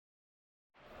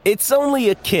It's only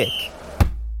a kick,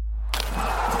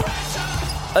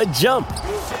 a jump,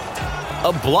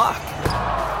 a block.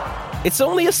 It's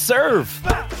only a serve.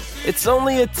 It's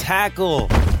only a tackle,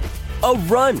 a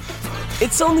run.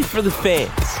 It's only for the fans.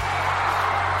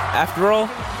 After all,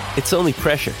 it's only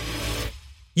pressure.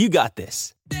 You got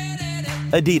this.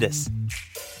 Adidas.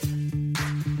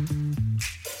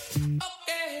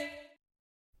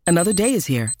 Another day is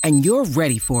here, and you're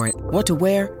ready for it. What to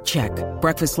wear? Check.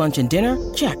 Breakfast, lunch, and dinner?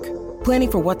 Check.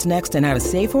 Planning for what's next and how to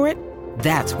save for it?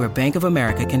 That's where Bank of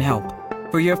America can help.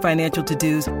 For your financial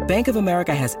to-dos, Bank of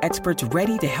America has experts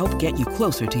ready to help get you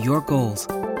closer to your goals.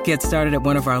 Get started at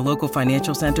one of our local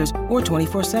financial centers or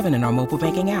 24/7 in our mobile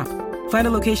banking app. Find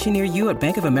a location near you at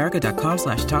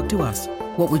bankofamerica.com/talktous.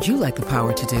 What would you like the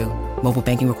power to do? Mobile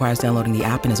banking requires downloading the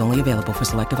app and is only available for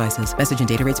select devices. Message and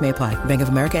data rates may apply. Bank of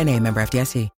America N.A., member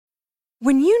FDIC.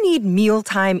 When you need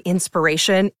mealtime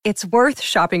inspiration, it's worth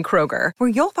shopping Kroger, where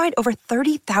you'll find over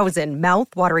 30,000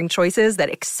 mouth-watering choices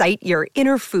that excite your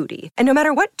inner foodie. And no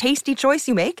matter what tasty choice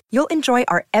you make, you'll enjoy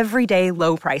our everyday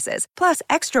low prices, plus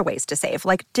extra ways to save,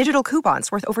 like digital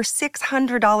coupons worth over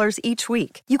 $600 each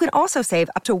week. You can also save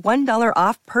up to $1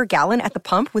 off per gallon at the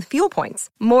pump with fuel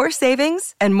points. More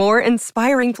savings and more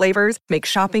inspiring flavors make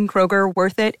shopping Kroger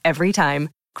worth it every time.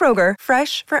 Kroger,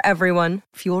 fresh for everyone.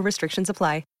 Fuel restrictions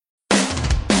apply.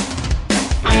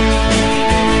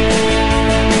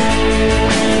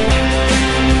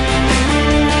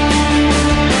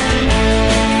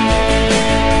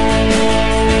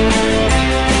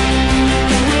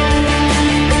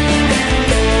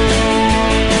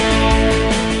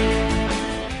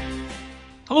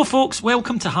 Hello folks,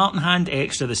 welcome to Heart and Hand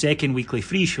Extra, the second weekly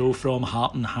free show from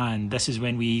Heart and Hand. This is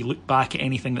when we look back at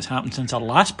anything that's happened since our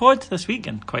last pod this week,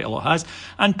 and quite a lot has,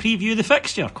 and preview the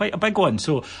fixture, quite a big one.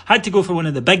 So, had to go for one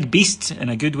of the big beasts, in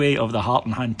a good way, of the Heart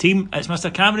and Hand team. It's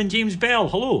Mr. Cameron James Bell.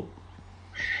 Hello.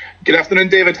 Good afternoon,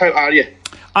 David. How are you?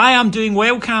 I am doing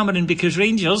well, Cameron, because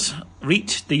Rangers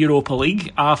reached the Europa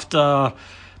League after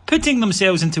putting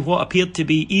themselves into what appeared to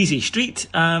be easy street.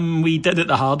 We did it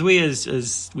the hard way,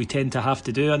 as we tend to have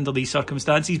to do under these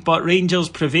circumstances, but Rangers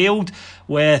prevailed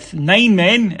with 9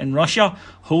 men in Russia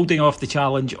holding off the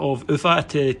challenge of Ufa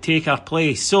to take our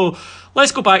place. So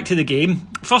let's go back to the game.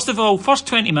 First of all, first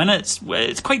 20 minutes,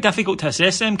 it's quite difficult to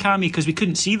assess them, Cammy, because we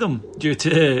couldn't see them due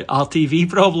to RTV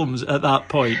problems at that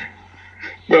point.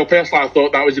 Well, personally, I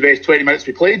thought that was the best 20 minutes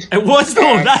we played. It was,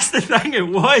 though. That's the thing. It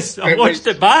was. I watched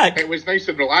it back. It was nice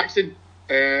and relaxing.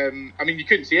 I mean, you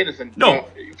couldn't see anything. No.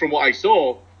 But from what I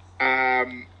saw,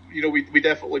 we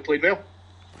definitely played well.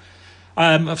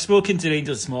 I've spoken to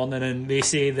Rangers this morning, and they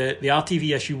say that the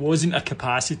RTV issue wasn't a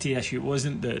capacity issue. It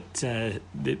wasn't that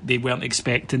they weren't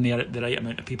expecting the right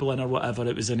amount of people in or whatever.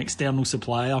 It was an external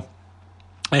supplier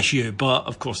issue. But,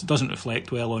 of course, it doesn't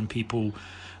reflect well on people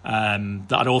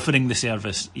that are offering the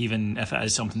service, even if it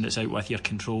is something that's out with your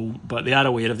control. But they are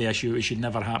aware of the issue. It should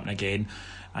never happen again,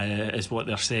 is what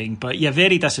they're saying. But yeah,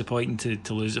 very disappointing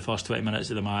to lose the first 20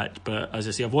 minutes of the match. But as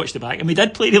I say, I've watched it back, and we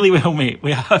did play really well, mate.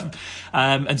 We have,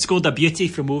 and scored a beauty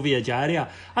from Ovi Ajaria.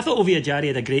 I thought Ovi Ajaria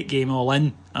had a great game all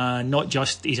in, not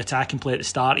just his attacking play at the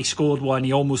start. He scored one,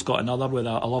 he almost got another with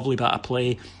a lovely bit of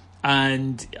play.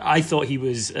 And I thought he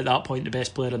was, at that point, the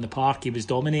best player in the park. He was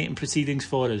dominating proceedings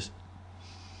for us.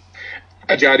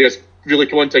 Ajaria's really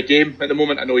come onto a game at the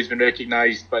moment. I know he's been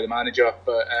recognised by the manager,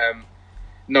 but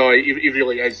no, he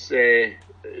really is doing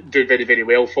very, very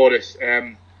well for us.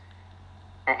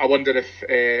 I wonder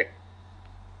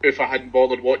if I hadn't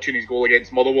bothered watching his goal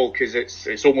against Motherwell, because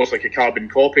it's almost like a carbon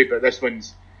copy, but this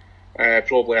one's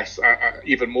probably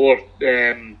even more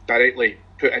directly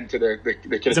put into the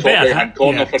kind of top right hand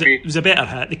corner for me. It was a better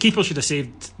hit. The keeper should have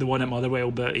saved the one at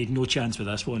Motherwell, but he had no chance with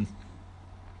this one.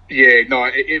 Yeah, no,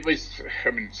 it was.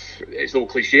 I mean, it's all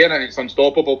cliche and it's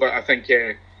unstoppable, but I think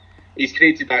he's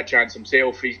created that chance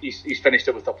himself. He's finished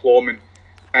it with aplomb,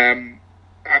 and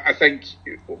I think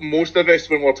most of us,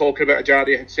 when we're talking about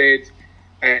Ajaria, had said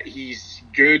he's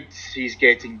good, he's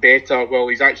getting better. Well,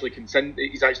 he's actually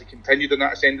continued in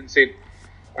that ascendancy.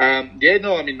 I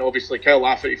mean, obviously Kyle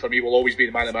Lafferty for me will always be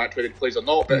the man of the match, whether he plays or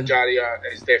not. But Ajaria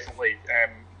is definitely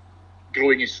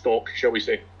growing his stock, shall we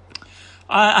say.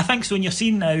 I think so. And you're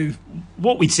seeing now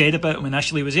what we'd said about him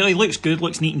initially was he looks good,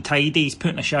 looks neat and tidy, he's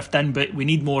putting a shift in, but we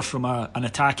need more from an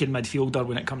attacking midfielder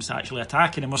when it comes to actually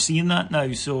attacking, and we're seeing that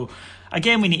now. So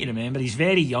again, we need to remember he's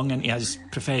very young into his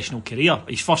professional career,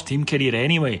 his first team career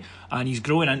anyway, and he's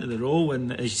growing into the role,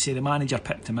 and as you say, the manager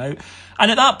picked him out.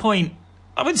 And at that point,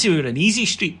 I wouldn't say we were an easy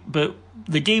street, but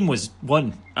the game was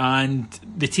won, and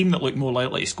the team that looked more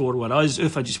likely to score were us.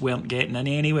 Ufa just weren't getting in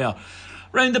anywhere.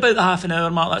 round about the half an hour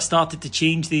mark, that started to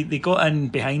change. They got in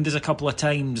behind us a couple of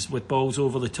times with balls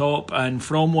over the top, and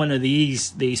from one of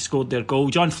these they scored their goal.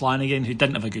 John Flanagan, who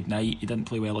didn't have a good night, he didn't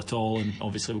play well at all, and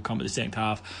obviously we'll come to the second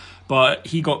half, but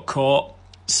he got caught.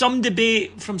 Some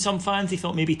debate from some fans, they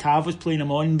thought maybe Tav was playing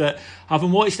him on, but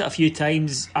having watched it a few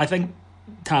times, I think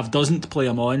Tav doesn't play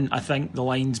him on. I think the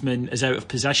linesman is out of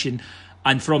position,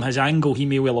 and from his angle he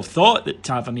may well have thought that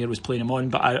Tavernier was playing him on,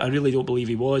 but I really don't believe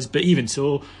he was. But even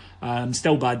so,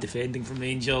 still bad defending from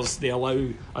Rangers. They allow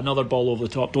another ball over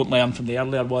the top, don't learn from the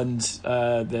earlier ones.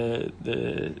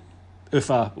 The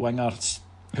Ufa winger,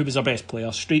 who was our best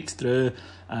player, streaks through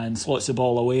and slots the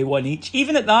ball away, one each.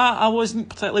 Even at that, I wasn't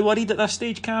particularly worried at this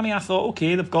stage, Cammy. I thought,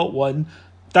 okay, they've got one,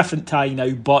 different tie now,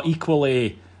 but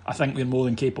equally I think we're more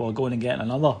than capable of going and getting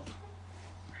another.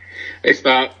 It's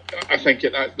that, I think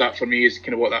that for me is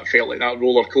kind of what that felt like, that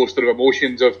roller coaster of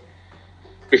emotions of,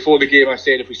 before the game I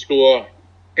said if we score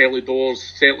early doors,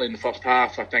 certainly in the first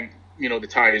half, I think, the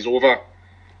tie is over.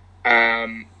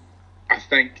 I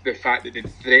think the fact that they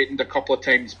threatened a couple of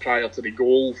times prior to the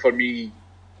goal, for me,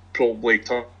 probably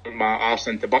turned my arse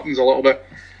into buttons a little bit.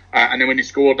 And then when he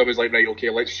scored, I was like, right, okay,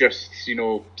 let's just, see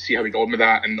how we go on with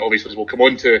that. And obviously, as we'll come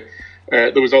on to,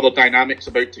 there was other dynamics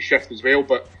about to shift as well.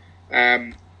 But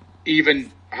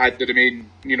even had the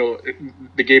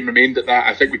game remained at that,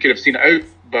 I think we could have seen it out.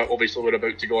 But obviously, we're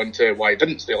about to go into why it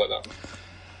didn't stay like that.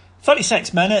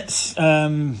 36 minutes,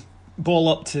 ball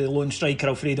up to lone striker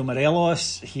Alfredo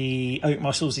Morelos. He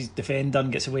outmuscles his defender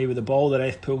and gets away with the ball. The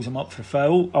ref pulls him up for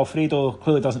foul. Alfredo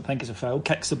clearly doesn't think it's a foul,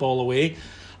 kicks the ball away.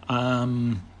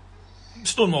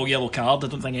 Stonewall yellow card. I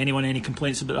don't think any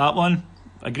complaints about that one.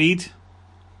 Agreed?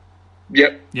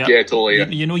 Yep. Yeah, totally. Yeah.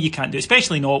 You can't do it,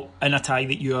 especially not in a tie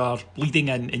that you are leading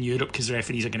in Europe, because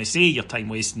referees are going to say you're time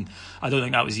wasting. I don't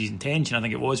think that was his intention. I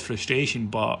think it was frustration,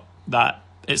 but that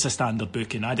it's a standard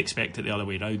booking. I'd expect it the other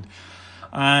way round.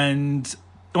 And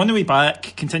on the way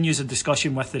back, continues a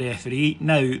discussion with the referee.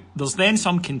 Now, there's then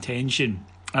some contention,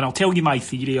 and I'll tell you my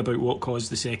theory about what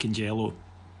caused the second yellow.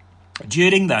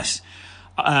 During this,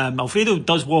 Alfredo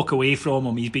does walk away from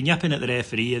him. He's been yipping at the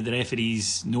referee. The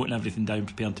referee's noting everything down,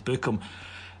 prepared to book him.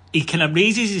 He kind of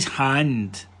raises his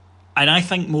hand, and I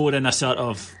think more in a sort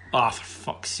of, for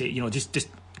fuck's sake, just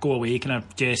go away kind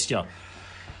of gesture.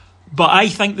 But I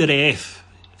think the ref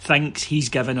thinks he's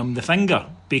given him the finger,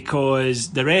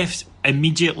 because the ref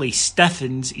immediately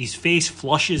stiffens, his face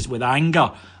flushes with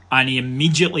anger, and he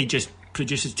immediately just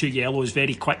produces 2 yellows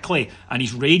very quickly, and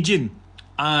he's raging.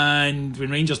 And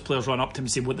when Rangers players run up to him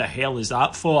and say, what the hell is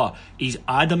that for? He's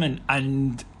adamant,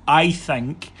 and I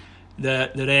think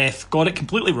the ref got it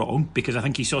completely wrong, because I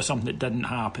think he saw something that didn't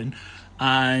happen,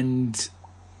 and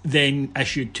then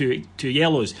issued two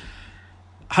yellows.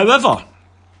 However,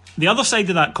 the other side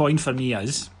of that coin for me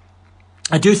is,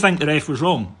 I do think the ref was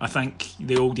wrong. I think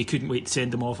he couldn't wait to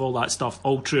send him off, all that stuff,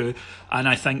 all true, and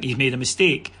I think he's made a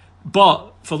mistake.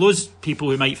 But for those people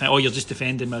who might think, you're just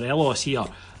defending Morelos here,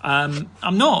 I'm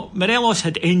not. Morelos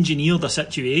had engineered a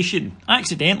situation,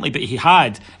 accidentally, but he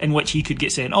had, in which he could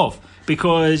get sent off.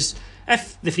 Because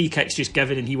if the free kick's just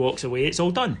given and he walks away, it's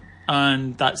all done.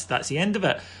 And that's the end of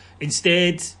it.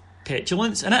 Instead,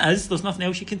 petulance, and it is, there's nothing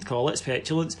else you can call it, it's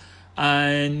petulance,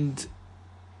 and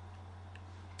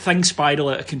things spiral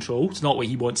out of control. It's not what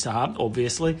he wants to happen,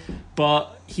 obviously,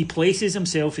 but he places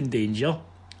himself in danger,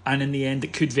 and in the end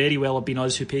it could very well have been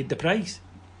us who paid the price.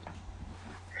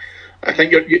 I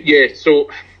think so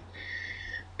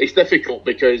it's difficult,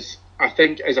 because I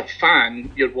think as a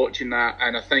fan you're watching that,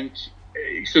 and I think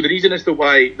so the reason as to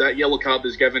why that yellow card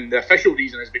is given, the official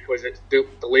reason is because it's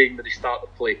delaying the restart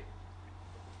of play.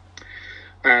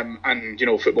 And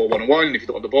football 101, if you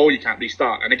don't have the ball you can't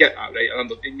restart, and I get that, right?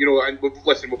 And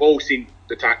we've all seen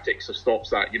the tactics of stops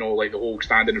that, like the whole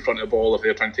standing in front of the ball if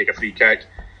they're trying to take a free kick,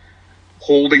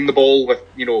 holding the ball with,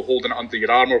 holding it under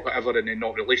your arm or whatever, and then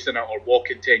not releasing it, or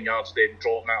walking 10 yards then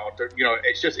dropping it, or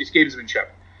it's gamesmanship.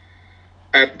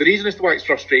 The reason as to why it's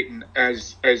frustrating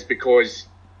is because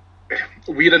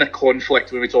we're in a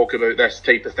conflict when we talk about this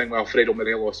type of thing with Alfredo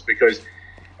Morelos, because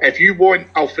if you want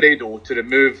Alfredo to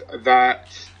remove that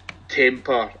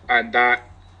temper and that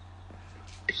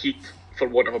heat, for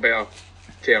want of a better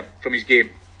term, from his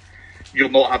game, you'll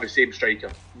not have the same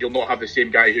striker. You'll not have the same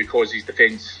guy who causes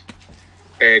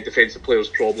defensive players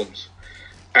problems.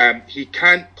 He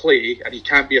can't play and he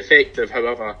can't be effective,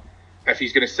 however, if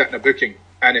he's going to sit in a booking.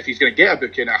 And if he's going to get a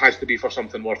booking, it has to be for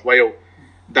something worthwhile.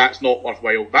 That's not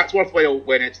worthwhile. That's worthwhile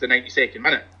when it's the 92nd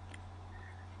minute.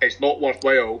 It's not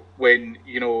worthwhile when,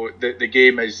 the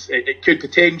game is... It could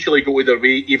potentially go either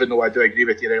way, even though I do agree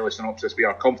with your early synopsis, we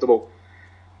are comfortable.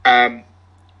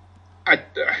 I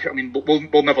mean,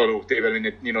 we'll never know, David. I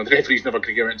mean, the referee's never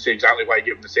going to come out and say exactly why he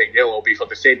gave him the second yellow. It'll be for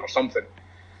dissent or something.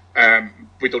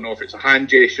 We don't know if it's a hand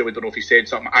gesture. We don't know if he said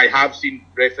something. I have seen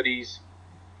referees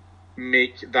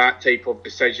make that type of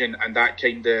decision and that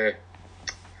kind of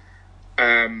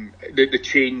the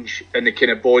change in the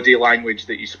kind of body language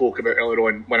that you spoke about earlier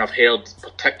on, when I've heard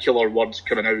particular words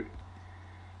coming out.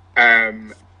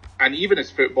 And even as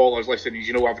footballers, listen,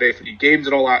 I've refereed games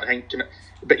and all that,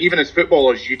 but even as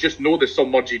footballers, you just know there's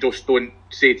some words you just don't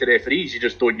say to referees, you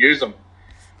just don't use them.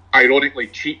 Ironically,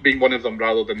 cheat being one of them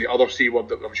rather than the other C word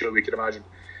that I'm sure we can imagine.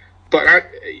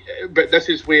 But this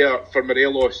is where, for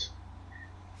Morelos,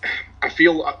 I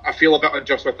feel a bit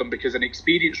unjust with him, because an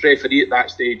experienced referee at that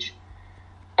stage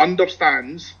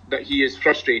understands that he is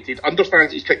frustrated,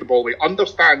 understands that he's kicked the ball away,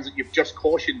 understands that you've just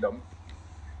cautioned him,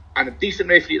 and a decent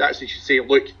referee at that stage should say,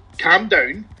 look, calm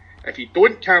down. If you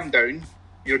don't calm down,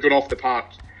 you're going off the park.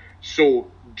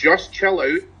 So just chill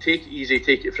out, take it easy,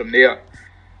 take it from there.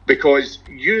 Because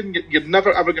you're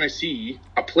never ever going to see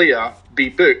a player be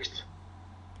booked,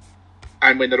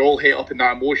 and when they're all het up in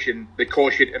that emotion, the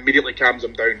caution immediately calms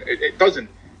them down. It doesn't.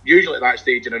 Usually at that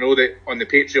stage, and I know that on the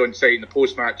Patreon site in the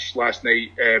post-match last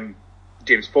night,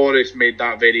 James Forrest made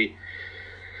that very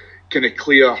kind of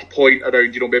clear point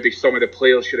around, maybe some of the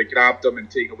players should have grabbed them and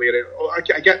taken away. I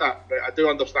get that. I do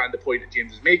understand the point that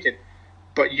James is making.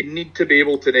 But you need to be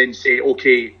able to then say,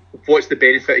 okay, what's the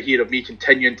benefit here of me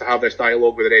continuing to have this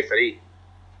dialogue with the referee?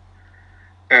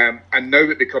 And now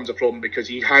it becomes a problem, because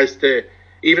he has to,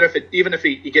 even if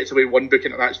he gets away one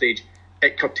booking at that stage,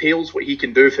 it curtails what he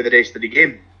can do for the rest of the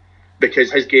game,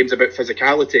 because his game's about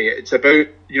physicality. It's about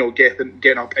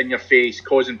getting up in your face,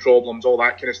 causing problems, all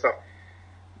that kind of stuff.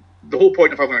 The whole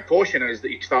point of having a caution is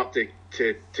that you start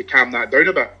to calm that down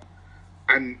a bit.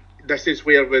 And this is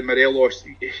where, with Morelos,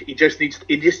 he just needs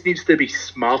to be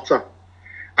smarter.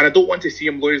 And I don't want to see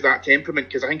him lose that temperament,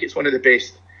 because I think it's one of the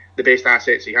best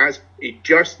assets he has. He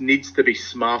just needs to be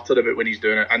smarter about when he's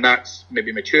doing it, and that's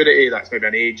maybe maturity, that's maybe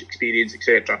an age, experience,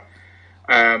 etc.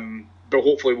 But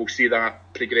hopefully we'll see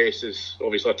that progress as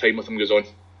obviously time with him goes on.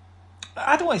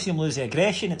 I don't want to see him lose the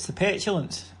aggression, it's the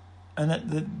petulance.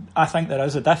 And I think there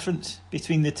is a difference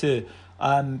between the two.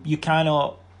 You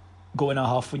cannot go in a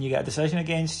huff when you get a decision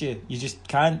against you. You just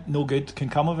can't. No good can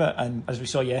come of it. And as we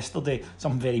saw yesterday,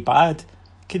 something very bad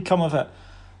could come of it.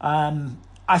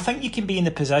 I think you can be in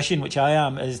the position, which I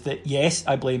am, is that yes,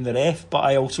 I blame the ref, but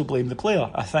I also blame the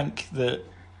player. I think that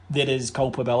there is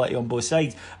culpability on both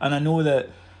sides. And I know that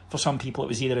for some people it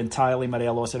was either entirely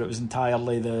Morelos or it was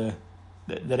entirely the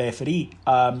referee.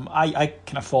 I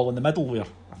kind of fall in the middle where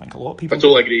I think a lot of people... I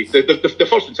totally agree. The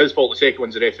first one's his fault, the second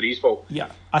one's the referee's fault. Yeah,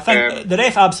 I think the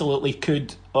ref absolutely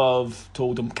could have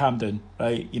told him, calm down,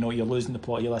 right? You're losing the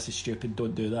plot, this is stupid,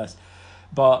 don't do this.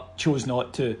 But chose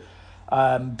not to.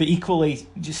 But equally,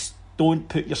 just don't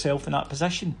put yourself in that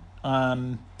position.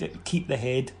 Keep the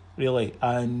head, really.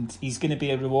 And he's going to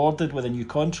be rewarded with a new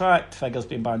contract. Figures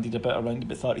being bandied about around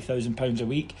about £30,000 a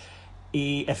week.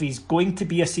 If he's going to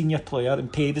be a senior player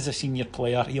and paid as a senior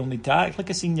player, he'll need to act like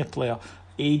a senior player,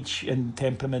 age and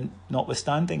temperament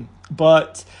notwithstanding.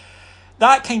 But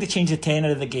that kind of changed the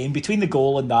tenor of the game. Between the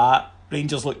goal and that,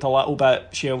 Rangers looked a little bit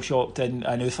shell-shocked,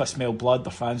 and Ufa smelled blood.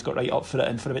 Their fans got right up for it,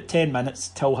 and for about 10 minutes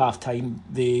till half-time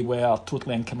they were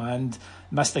totally in command.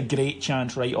 Missed a great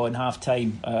chance right on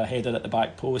half-time, headed at the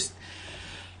back post.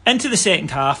 Into the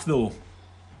second half though,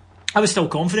 I was still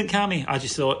confident, Cammy. I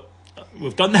just thought,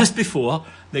 we've done this before.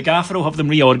 The gaffer will have them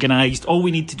reorganised. All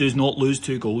we need to do is not lose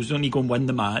 2 goals. We don't need to go and win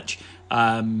the match.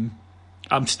 I'm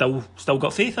still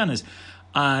got faith in us.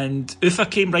 And Ufa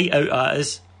came right out at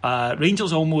us.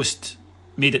 Rangers almost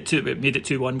made it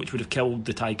 2-1, which would have killed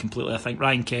the tie completely. I think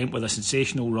Ryan Kent with a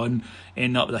sensational run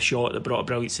ended up with a shot that brought a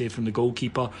brilliant save from the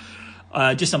goalkeeper.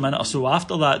 Just a minute or so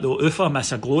after that, though, Ufa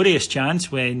missed a glorious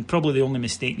chance when probably the only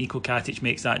mistake Niko Katic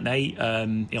makes that night.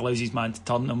 He allows his man to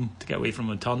turn them, to get away from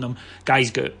him and turn them. Guy's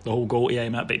got the whole goal to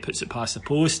him, but he puts it past the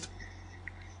post.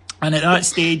 And at that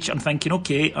stage, I'm thinking,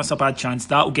 okay, that's a bad chance.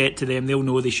 That'll get to them. They'll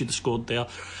know they should have scored there.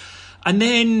 And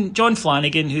then John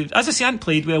Flanagan, who, as I say, hadn't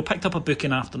played well, picked up a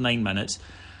booking after 9 minutes.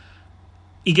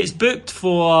 He gets booked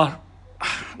for,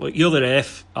 look, you're the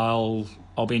ref, I'll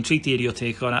be intrigued to hear your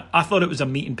take on it. I thought it was a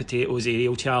meat and potatoes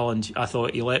aerial challenge. I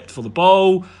thought he leapt for the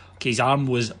ball. Okay, his arm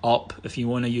was up, if you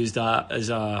want to use that as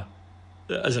a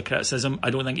criticism. I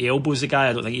don't think he elbows the guy.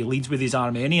 I don't think he leads with his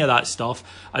arm, any of that stuff.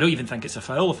 I don't even think it's a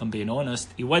foul, if I'm being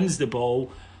honest. He wins the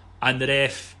ball, and the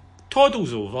ref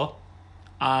toddles over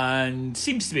and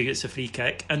seems to be gets a free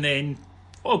kick, and then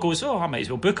goes, I might as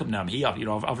well book him now. I'm here,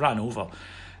 I've ran over.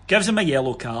 Gives him a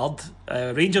yellow card.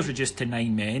 Rangers reduced to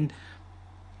 9 men.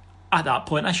 at that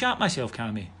point, I shat myself,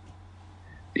 Cammy.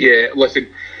 Yeah, listen,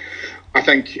 I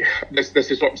think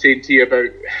this is what I'm saying to you about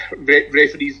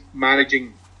referees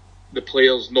managing the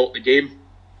players, not the game.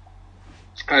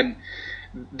 And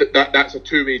that's a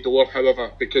two-way door,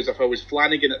 however, because if I was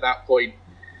Flanagan at that point,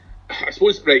 I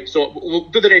suppose, right, so we'll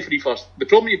do the referee first. The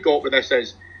problem you've got with this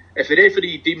is, if the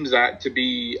referee deems that to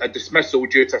be a dismissal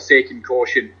due to a second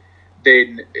caution,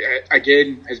 then,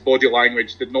 again, his body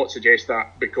language did not suggest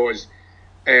that, because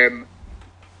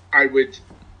I would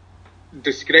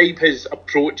describe his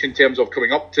approach in terms of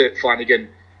coming up to Flanagan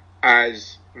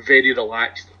as very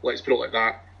relaxed, let's put it like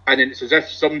that. And then it's as if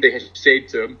somebody has said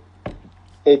to him,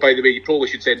 oh, by the way, you probably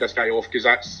should send this guy off, because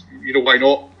that's, why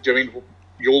not? Do you know what I mean?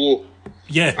 YOLO.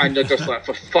 Yeah. And they're just like,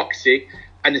 for fuck's sake.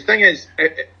 And the thing is,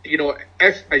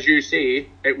 if, as you say,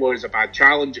 it was a bad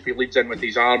challenge, if he leads in with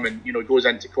his arm and, goes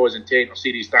in to cause intent or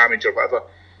serious damage or whatever,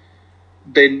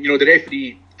 then, the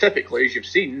referee, typically, as you've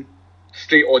seen,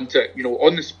 straight onto it,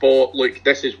 on the spot, look,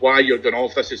 this is why you're going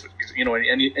off, this is,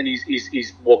 and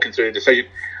he's walking through the decision.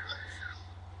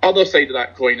 Other side of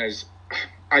that coin is,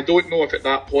 I don't know if at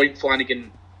that point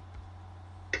Flanagan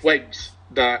twigs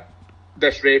that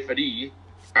this referee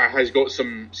has got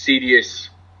some serious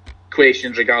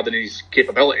questions regarding his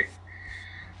capability.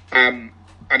 And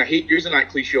I hate using that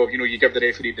cliche of, you give the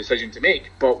referee a decision to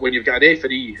make, but when you've got a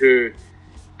referee who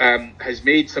has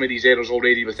made some of these errors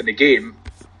already within the game,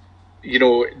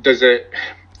 does it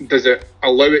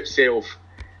allow itself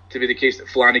to be the case that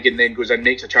Flanagan then goes in,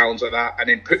 makes a challenge like that, and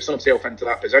then puts himself into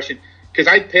that position? Because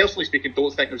I, personally speaking,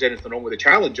 don't think there's anything wrong with the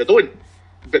challenge. I don't.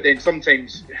 But then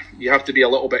sometimes you have to be a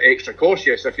little bit extra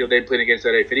cautious if you're then playing against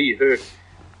a referee who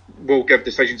will give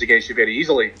decisions against you very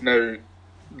easily. Now,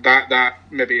 that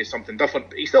maybe is something different,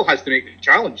 but he still has to make the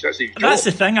challenge. That's his job. That's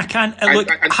the thing. I can't look.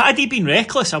 Had he been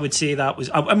reckless, I would say that was.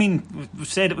 I mean, we've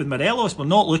said it with Morelos. We're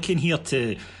not looking here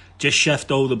to just shift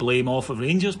all the blame off of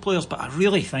Rangers players, but I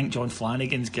really think John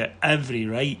Flanagan's got every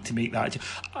right to make that.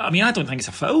 I mean, I don't think it's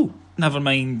a foul. Never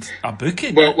mind a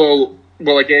booking.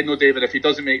 Well, again, no, David. If he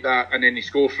doesn't make that and then he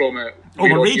scores from it,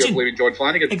 we're raging. Blaming John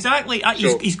Flanagan. Exactly.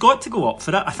 He's got to go up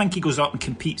for it. I think he goes up and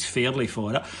competes fairly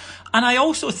for it. And I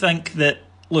also think that,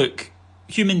 look,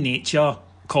 human nature,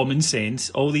 common sense,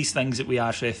 all these things that we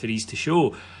ask referees to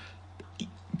show,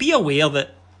 be aware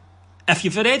that if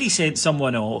you've already sent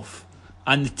someone off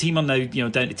and the team are now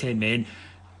down to 10 men,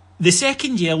 the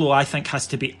second yellow, I think, has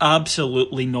to be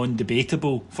absolutely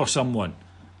non-debatable for someone.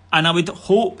 And I would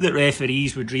hope that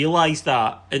referees would realise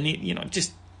that, and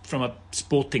just from a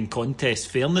sporting contest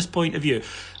fairness point of view,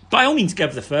 by all means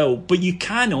give the foul, but you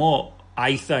cannot,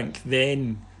 I think,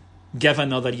 then give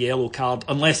another yellow card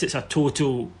unless it's a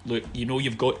total, look,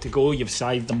 you've got to go, you've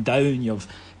sived them down, you've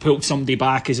pulled somebody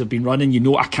back as they've been running,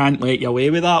 I can't let you away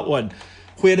with that one.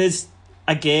 Whereas,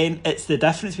 again, it's the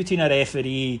difference between a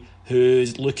referee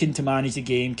who's looking to manage the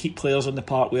game, keep players on the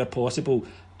park where possible,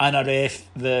 and a ref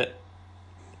that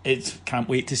can't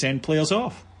wait to send players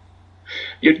off.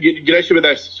 Your issue with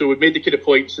this, so we've made the kind of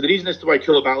point. So the reason as to why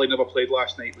Koulibaly never played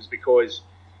last night was because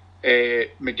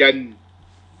McGinn,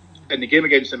 in the game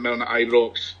against St Mirren at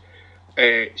Ibrox,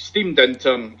 steamed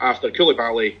into him after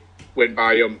Koulibaly went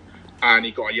by him and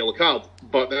he got a yellow card.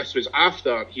 But this was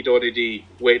after he'd already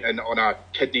went in on a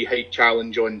kidney height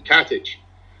challenge on Katic.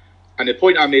 And the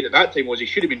point I made at that time was he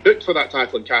should have been booked for that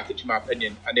tackle on Katic, in my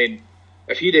opinion. And then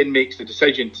if he then makes the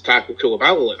decision to tackle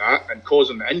Koulibaly like that and cause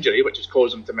him the injury, which has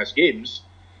caused him to miss games,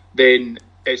 then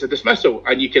it's a dismissal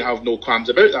and you can have no qualms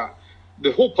about that.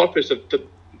 The whole purpose of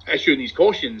issuing these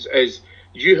cautions is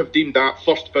you have deemed that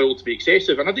first foul to be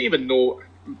excessive. And I don't even know,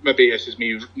 maybe this is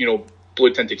me,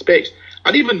 blue tinted specs,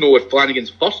 I don't even know if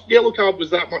Flanagan's first yellow card was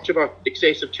that much of an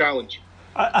excessive challenge.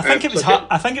 I think it was.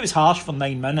 I think it was harsh for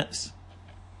 9 minutes.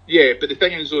 Yeah, but the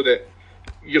thing is though that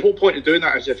your whole point of doing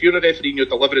that is if you're a referee and you're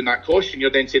delivering that caution, you're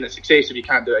then saying it's excessive, you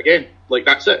can't do it again. Like,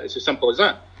 that's it. It's as simple as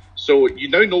that. So you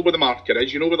now know where the marker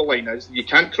is, you know where the line is, you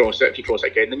can't cross it. If you cross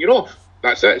it again, then you're off.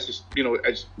 That's it. It's just,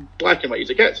 it's black and white as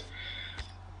it gets.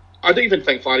 I don't even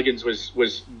think Flanagan's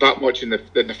was that much in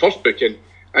the first booking.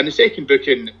 And the second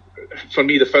booking, for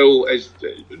me, the foul is,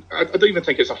 I don't even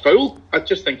think it's a foul. I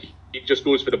just think he just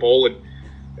goes for the ball and,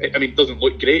 it doesn't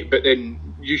look great, but then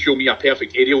you show me a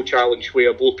perfect aerial challenge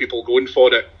where both people going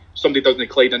for it, somebody doesn't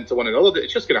collide into one another,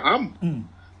 it's just going to harm.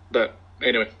 But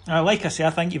anyway. Like I say, I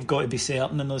think you've got to be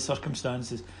certain in those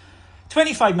circumstances.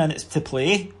 25 minutes to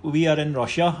play. We are in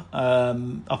Russia,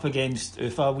 up against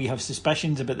Ufa. We have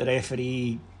suspicions about the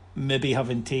referee maybe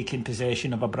having taken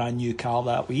possession of a brand new car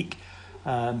that week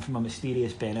from a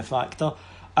mysterious benefactor.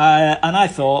 And I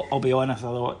thought, I'll be honest, I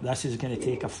thought this is going to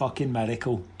take a fucking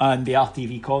miracle. And the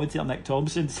RTV commentator Nick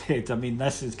Thompson said, I mean,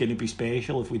 this is going to be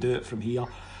special if we do it from here.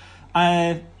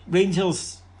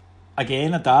 Rangers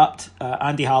again adapt.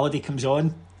 Andy Halliday comes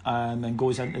on and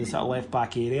goes into the sort of left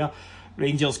back area.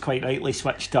 Rangers quite rightly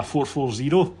switched to a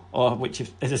 4-4-0, which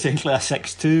is essentially a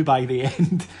 6-2 by the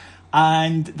end,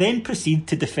 and then proceed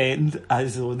to defend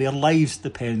as though their lives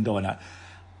depend on it.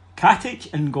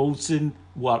 Katic and Goldson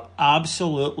were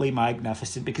absolutely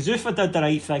magnificent because Ufa did the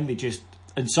right thing. They just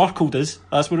encircled us.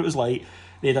 That's what it was like.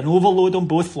 They had an overload on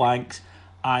both flanks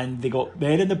and they got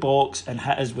men in the box and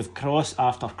hit us with cross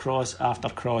after cross after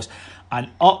cross, and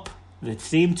up the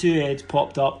same two heads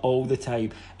popped up all the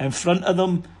time. In front of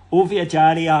them, Ovia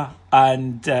Jaria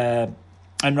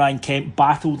and Ryan Kent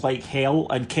battled like hell,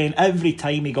 and Kent every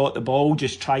time he got the ball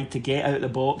just tried to get out of the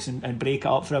box and break it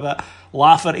up for a bit.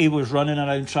 Lafferty was running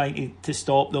around trying to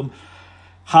stop them.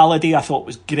 Halliday I thought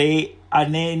was great,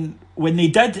 and then when they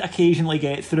did occasionally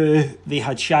get through, they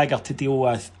had Shagger to deal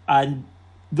with, and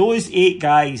those 8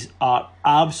 guys are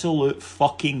absolute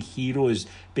fucking heroes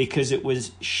because it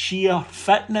was sheer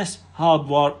fitness, hard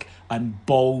work and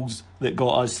balls that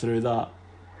got us through that.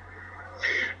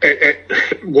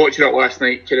 Watching it last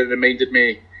night kind of reminded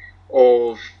me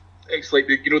of, it's like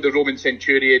the Roman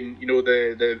centurion,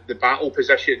 the battle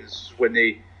positions when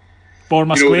they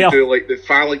form a square, they do like the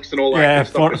phalanx and all that. Yeah,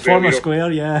 kind of stuff form a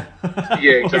square. Yeah,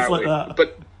 yeah, exactly. Like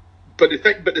but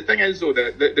the thing is though,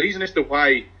 the reason as to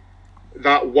why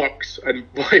that works and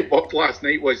why it worked last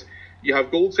night was you have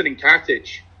Goldson and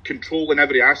Katic controlling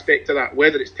every aspect of that.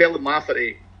 Whether it's telling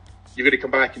Lafferty you're going to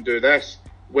come back and do this,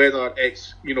 whether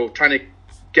it's trying to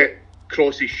get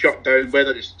crosses shut down,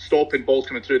 whether it's stopping balls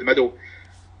coming through the middle.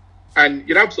 And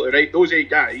you're absolutely right, those 8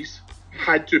 guys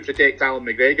had to protect Alan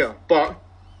McGregor, but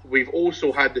we've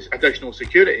also had this additional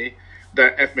security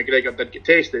that if McGregor did get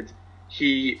tested,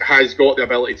 he has got the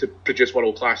ability to produce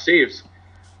world class saves.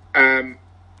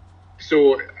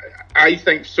 So I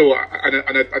think so, and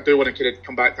I do want to kind of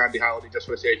come back to Andy Halliday just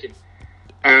for a second.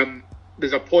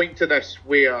 There's a point to this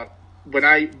where when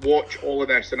I watch all of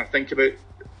this and I think about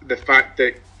the fact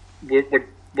that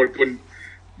we're going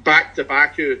back to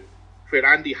Baku, where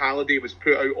Andy Halliday was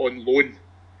put out on loan,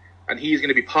 and he's going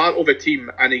to be part of a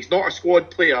team, and he's not a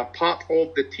squad player, part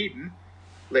of the team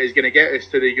that is going to get us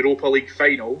to the Europa League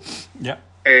final. Yeah,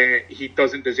 he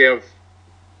doesn't deserve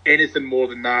anything more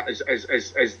than that as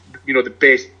the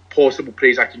best possible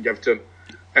praise I can give to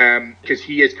him, because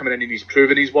he is coming in and he's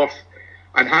proven his worth.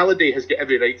 And Halliday has got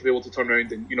every right to be able to turn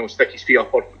around and stick his feet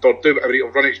up or do whatever,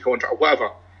 or run his contract or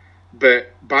whatever.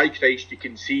 But by Christ, you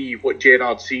can see what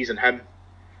Gerrard sees in him,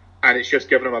 and it's just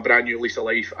giving him a brand new lease of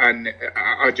life. And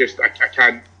I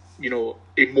can't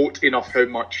emote enough how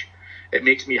much it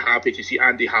makes me happy to see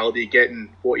Andy Halliday getting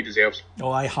what he deserves.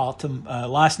 Oh, I heart him.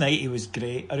 Last night he was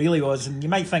great. I really was. And you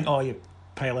might think, oh, you're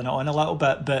piling it on a little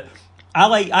bit, but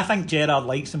I think Gerrard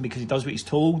likes him because he does what he's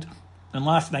told. And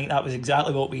last night that was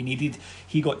exactly what we needed.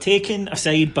 He got taken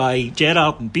aside by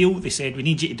Gerrard and Beale. They said, we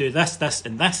need you to do this, this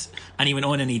and this. And he went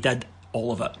on and he did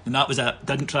all of it. And that was it.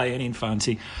 Didn't try anything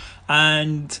fancy.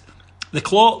 And the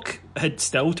clock had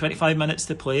still 25 minutes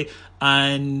to play.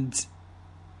 And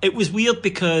it was weird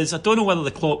because I don't know whether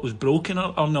the clock was broken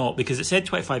or not, because it said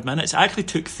 25 minutes. It actually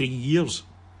took 3 years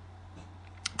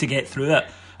to get through it.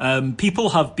 People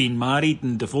have been married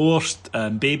and divorced,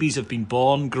 babies have been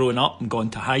born, grown up and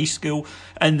gone to high school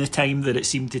in the time that it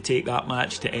seemed to take that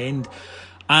match to end.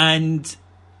 And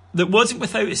that wasn't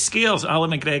without its scares. Alan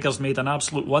McGregor's made an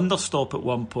absolute wonder stop at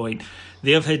one point.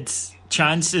 They have had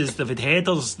chances, they've had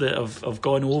headers that have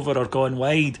gone over or gone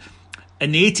wide.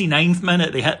 In the 89th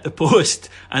minute they hit the post,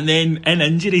 and then in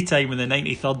injury time in the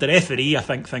 93rd, the referee, I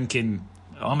think, thinking,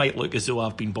 I might look as though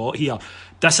I've been bought here,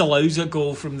 disallows a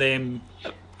goal from them.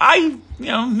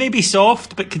 Maybe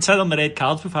soft, but considering the red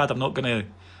cards we've had, I'm not going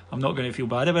to feel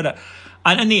bad about it.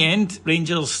 And in the end,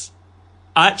 Rangers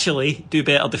actually do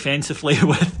better defensively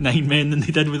with 9 men than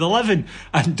they did with 11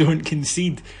 and don't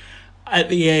concede. At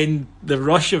the end, the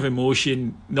rush of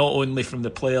emotion, not only from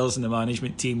the players and the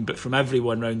management team, but from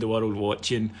everyone around the world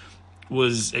watching,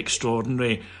 was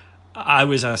extraordinary. I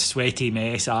was a sweaty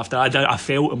mess after. I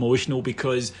felt emotional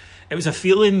because it was a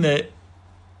feeling that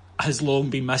has long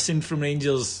been missing from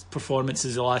Rangers'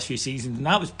 performances the last few seasons, and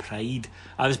that was pride.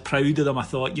 I was proud of them. I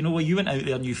thought, you went out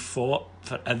there and you fought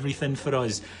for everything for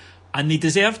us, and they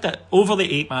deserved it. Over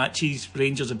the 8 matches,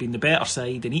 Rangers have been the better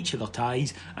side in each of their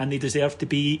ties, and they deserve to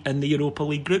be in the Europa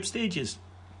League group stages.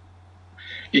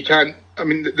 You can't,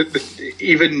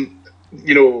 even,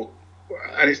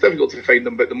 and it's difficult to find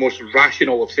them, but the most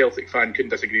rational of Celtic fans couldn't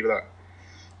disagree with that.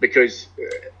 because,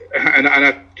 and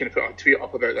I kind of put a tweet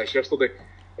up about this yesterday,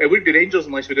 it wouldn't be Rangers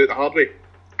unless we do it the hard way.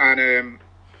 And,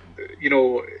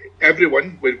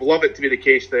 everyone would love it to be the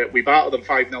case that we batter them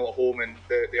 5-0 at home and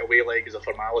the away leg is a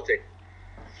formality.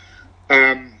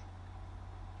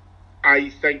 I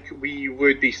think we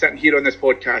would be sitting here on this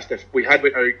podcast if we had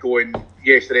went out going,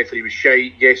 yes, the referee was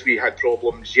shite, yes, we had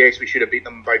problems, yes, we should have beaten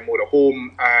them by more at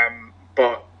home,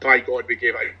 but by God, we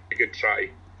gave it a good try.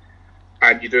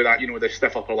 And you do that, the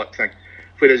stiff upper lip thing.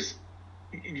 Whereas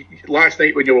last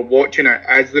night when you were watching it,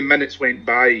 as the minutes went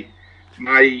by,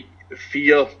 my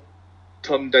fear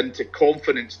turned into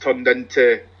confidence, turned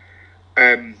into,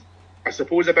 I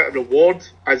suppose, a bit of reward,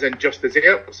 as in just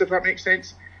desserts, if that makes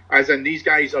sense. As in, these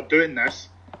guys are doing this,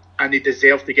 and they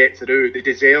deserve to get through. They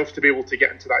deserve to be able to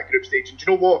get into that group stage. And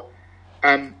do you know what?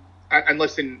 And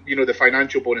listen, the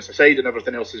financial bonus aside and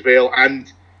everything else as well,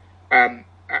 and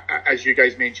as you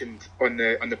guys mentioned on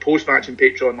the post-match in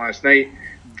Patreon last night,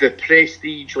 the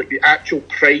prestige, like the actual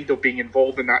pride of being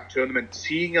involved in that tournament,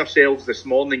 seeing ourselves this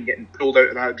morning getting pulled out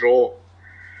of that draw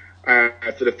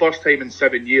for the first time in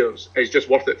 7 years is just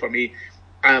worth it for me.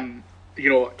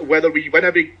 Whether we win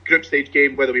every group stage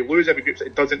game, whether we lose every group stage,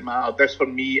 it doesn't matter. This for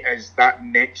me is that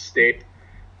next step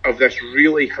of this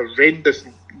really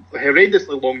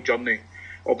horrendously long journey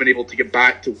of being able to get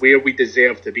back to where we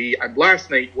deserve to be. And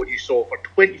last night, what you saw for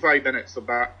 25 minutes of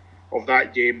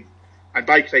that game, and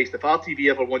by Christ, if RTV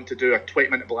ever want to do a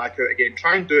 20-minute blackout again,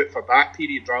 try and do it for that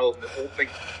period rather than the whole thing.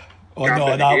 Oh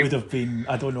no, that would have been.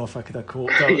 I don't know if I could have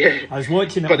coped. I was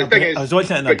watching it. I was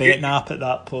watching it in a betting app at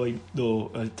that point,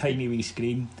 though, a tiny wee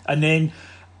screen, and then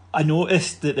I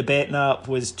noticed that the betting app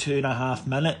was 2.5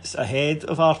 minutes ahead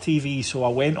of RTV, so I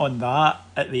went on that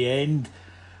at the end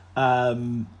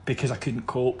because I couldn't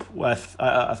cope with.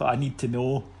 I thought I need to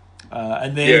know,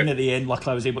 and then at the end,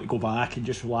 luckily I was able to go back and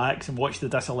just relax and watch the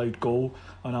disallowed goal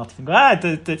on RTV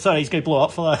and go, sorry, he's going to blow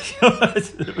up for that.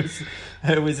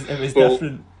 it was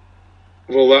different.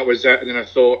 Well, that was it, and then I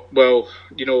thought,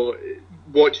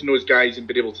 watching those guys and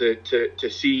being able to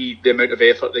see the amount of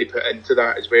effort they put into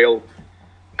that as well,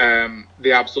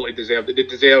 they absolutely deserve it. They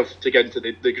deserve to get into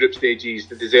the group stages.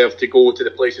 They deserve to go to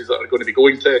the places that are going to be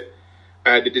going to.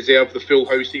 They deserve the full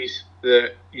houses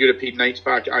that European nights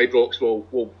back at Ibrox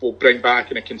will bring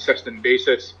back on a consistent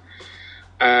basis.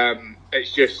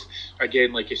 It's just,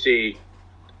 again, like you say,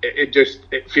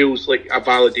 it feels like a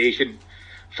validation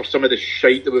for some of the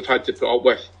shite that we've had to put up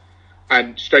with.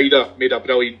 And Strider made a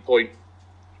brilliant point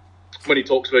when he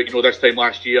talks about, this time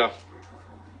last year,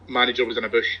 manager was in a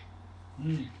bush.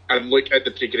 And look at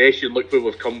the progression, look where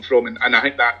we've come from, and I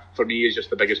think that, for me, is just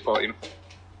the biggest part,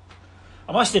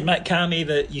 I must admit, Cammy,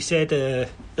 that you said it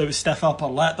was stiff upper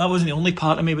lip. That wasn't the only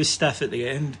part of me was stiff at the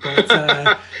end. But,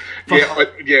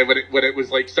 when it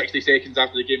was like 60 seconds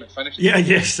after the game had finished. Yeah,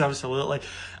 yes, absolutely.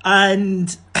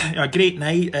 And a great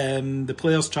night. The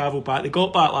players travelled back. They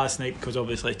got back last night because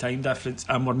obviously time difference,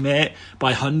 and were met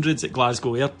by hundreds at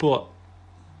Glasgow Airport,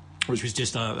 which was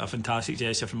just a fantastic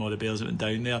gesture from all the Bears that went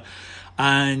down there.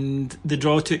 And the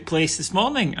draw took place this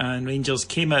morning, and Rangers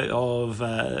came out of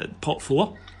pot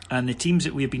 4. And the teams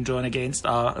that we've been drawn against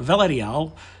are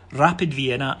Villarreal, Rapid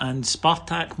Vienna and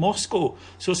Spartak Moscow.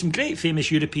 So some great famous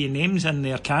European names in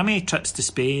there. Cammy, trips to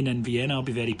Spain and Vienna will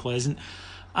be very pleasant.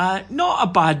 Not a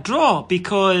bad draw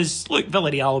because, look,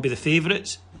 Villarreal will be the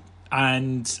favourites.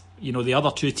 And, the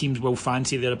other two teams will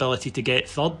fancy their ability to get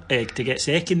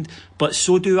second. But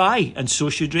so do I, and so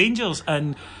should Rangers.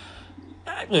 And,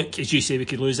 look, as you say, we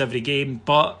could lose every game,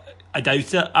 but I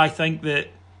doubt it. I think that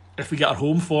if we get our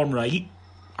home form right,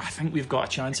 I think we've got a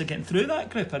chance of getting through that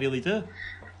group. I really do.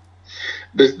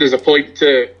 There's a point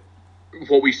to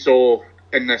what we saw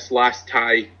in this last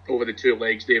tie over the two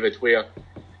legs, David, where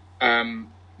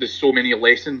there's so many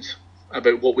lessons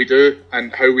about what we do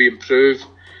and how we improve,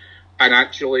 and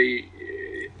actually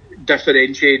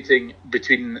differentiating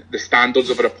between the standards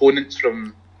of our opponents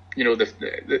from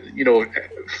the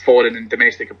foreign and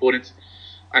domestic opponents,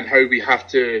 and how we have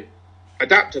to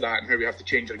adapt to that and how we have to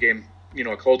change our game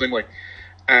accordingly.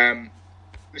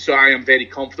 So I am very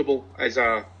comfortable as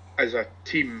a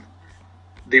team.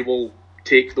 They will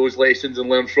take those lessons and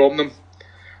learn from them.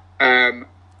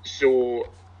 So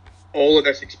all of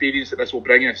this experience that this will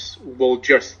bring us it will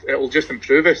just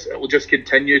improve us. It will just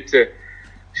continue to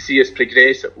see us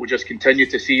progress. It will just continue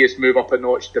to see us move up a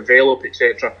notch, develop,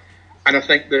 etc. And I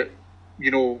think that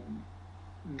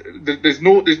there's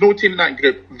no team in that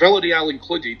group, Villarreal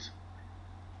included,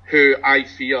 who I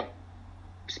fear.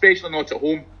 Especially not at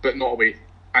home, but not away.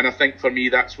 And I think for me,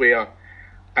 that's where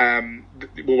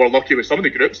we were lucky with some of the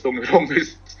groups. Don't get me wrong.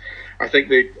 I think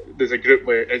there's a group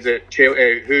where is it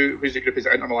who's the group? Is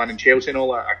it Inter Milan and Chelsea and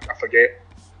all that? I forget.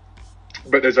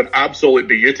 But there's an absolute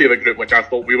beauty of a group which I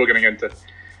thought we were going into.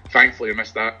 Thankfully, I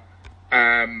missed that.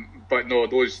 But no,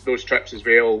 those trips as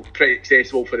well, pretty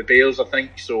accessible for the Bears, I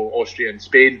think. So Austria and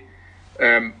Spain,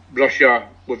 Russia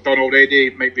we've done already.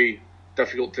 It might be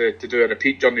difficult to do a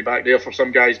repeat journey back there for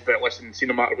some guys, but listen,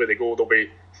 no matter where they go, there'll be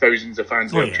thousands of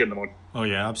fans there cheering them on. Oh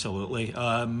yeah, absolutely.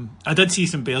 I did see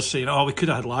some Bears saying, "Oh, we could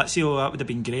have had Lazio, that would have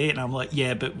been great," and I'm like,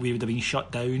 "Yeah, but we would have been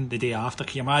shut down the day after."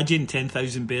 Can you imagine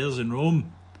 10,000 Bears in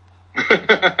Rome?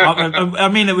 I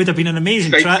mean, it would have been an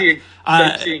amazing trip.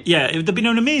 Yeah, it would have been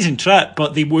an amazing trip,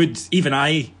 but they would, even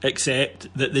I accept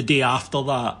that the day after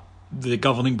that, the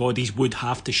governing bodies would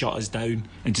have to shut us down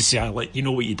and just say, like, you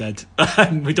know what you did.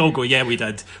 And we'd all go, yeah, we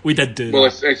did do well,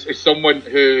 that. It's someone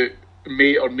who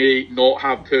may or may not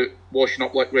have put washing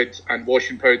up liquid and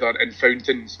washing powder in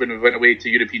fountains when we went away to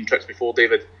European trips before,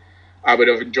 David. I would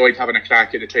have enjoyed having a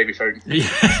crack at the Trevi Fountain.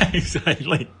 Yeah,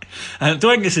 exactly. I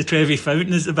don't think it's the Trevi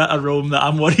Fountain is the bit of Rome that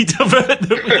I'm worried about.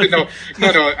 No,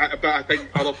 but I think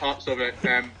other parts of it,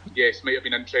 yes, might have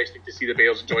been interesting to see the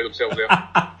Bears enjoy themselves there.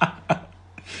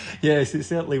 Yes, it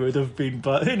certainly would have been,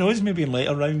 but who knows, maybe in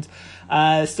later rounds.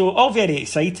 So all very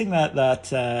exciting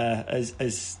that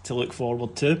is to look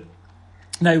forward to.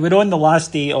 Now, we're on the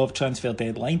last day of transfer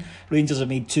deadline. Rangers have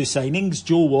made 2 signings.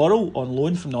 Joe Worrell on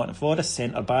loan from Nottingham Forest,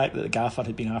 centre-back that the gaffer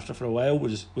had been after for a while,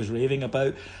 was raving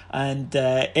about. And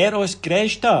Eros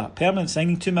Grezda, permanent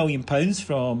signing, £2 million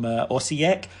from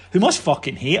Osijek, who must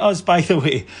fucking hate us, by the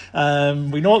way.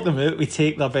 We knock them out, we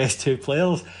take their best 2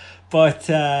 players. But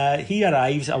he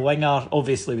arrives, a winger,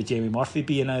 obviously with Jamie Murphy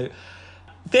being out.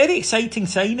 Very exciting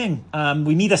signing.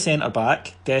 We need a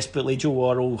centre-back desperately. Joe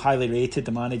Worrell, highly rated.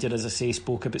 The manager, as I say,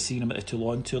 spoke about seeing him at the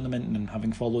Toulon tournament and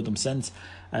having followed him since.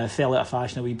 Fell out of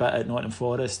fashion a wee bit at Nottingham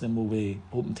Forest, and we'll be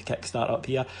hoping to kick-start up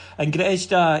here. And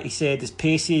Grezda, he said, is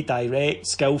pacey, direct,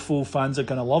 skillful. Fans are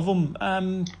going to love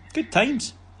him. Good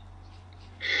times.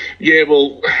 Yeah,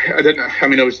 well,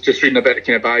 I was just reading a bit of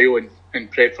kind of bio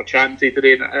and prep for chatting to you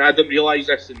today, and I didn't realise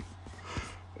this, and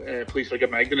please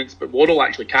forgive my ignorance, but Worrell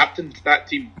actually captained that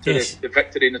team to the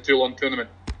victory in the Toulon tournament,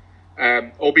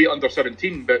 albeit under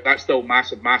 17, but that's still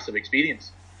massive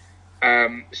experience.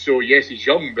 So yes, he's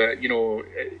young, but you know,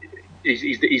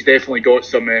 he's definitely got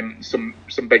some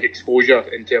big exposure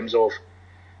in terms of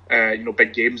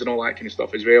big games and all that kind of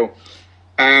stuff as well.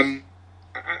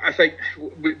 I think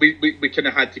we kind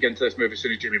of had to get into this move as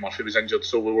soon as Jamie Murphy was injured,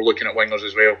 so we were looking at wingers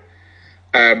as well.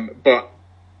 But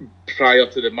prior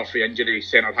to the Murphy injury,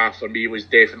 centre half for me was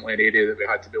definitely an area that we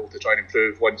had to be able to try and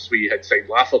improve once we had signed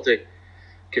Lafferty,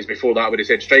 because before that I would have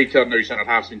said striker. Now centre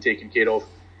half's been taken care of,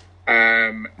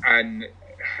 and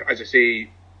as I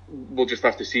say, we'll just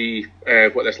have to see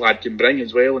what this lad can bring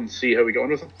as well and see how we get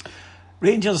on with him.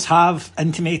 Rangers have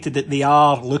intimated that they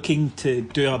are looking to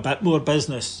do a bit more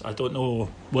business. I don't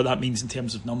know what that means in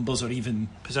terms of numbers or even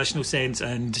positional sense.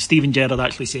 And Stephen Gerrard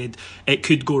actually said it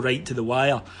could go right to the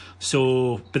wire.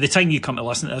 So by the time you come to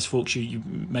listen to this, folks, you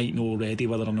might know already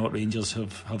whether or not Rangers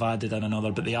have added in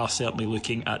another, but they are certainly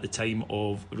looking at the time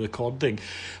of recording.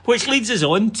 Which leads us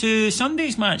on to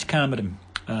Sunday's match, Cameron,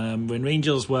 when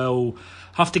Rangers will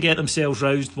have to get themselves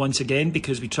roused once again,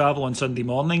 because we travel on Sunday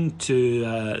morning to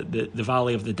the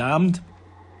Valley of the Damned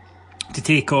to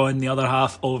take on the other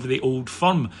half of the Old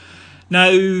Firm.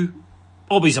 Now,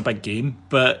 always a big game,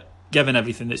 but given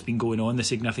everything that's been going on, the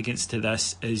significance to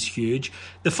this is huge.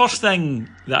 The first thing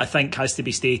that I think has to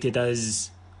be stated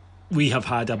is we have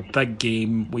had a big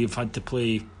game. We've had to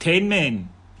play 10 men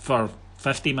for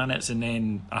 50 minutes and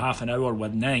then a half an hour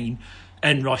with 9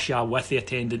 in Russia with the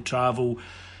attendant travel.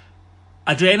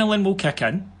 Adrenaline will kick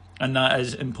in, and that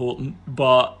is important,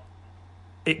 but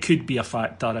it could be a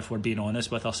factor if we're being honest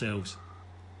with ourselves.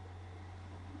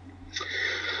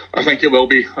 I think it will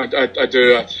be. I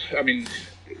do. I mean,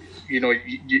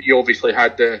 you obviously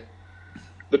had the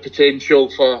potential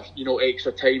for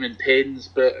extra time and pens,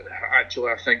 but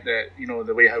actually I think that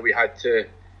the way how we had to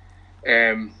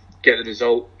get the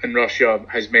result in Russia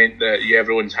has meant that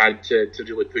everyone's had to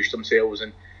really push themselves.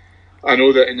 And I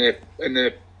know that in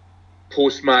the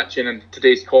post-match and in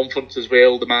today's conference as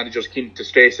well, the manager's keen to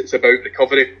stress it's about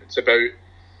recovery, it's about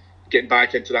getting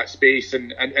back into that space,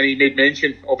 and he made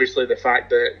mention, obviously, the fact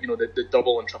that the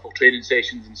double and triple training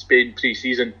sessions in Spain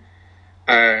pre-season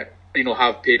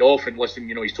have paid off. And listen,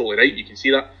 he's totally right, you can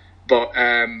see that, but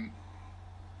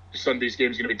Sunday's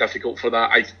game is going to be difficult for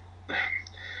that.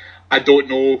 I don't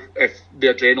know if the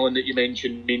adrenaline that you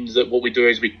mentioned means that what we do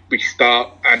is we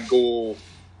start and go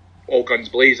all guns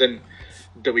blazing.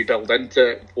 Do we build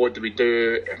into it? What do we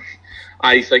do?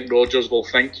 I think Rodgers will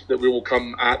think that we will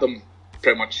come at them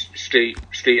pretty much straight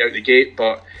out the gate,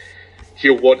 but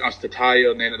he'll want us to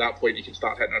tire, and then at that point he can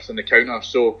start hitting us in the counter.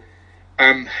 So,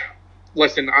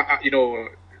 listen,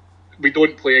 we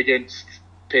don't play against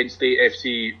Penn State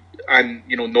FC and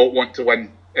not want to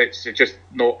win. It's just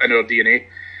not in our DNA.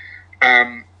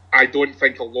 I don't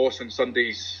think a loss on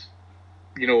Sunday's,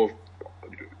 the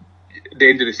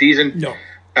end of the season. No.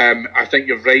 I think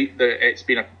you're right that it's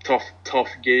been a tough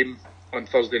game on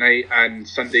Thursday night, and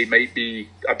Sunday might be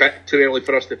a bit too early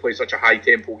for us to play such a high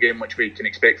tempo game, which we can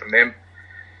expect from them.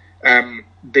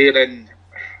 They're in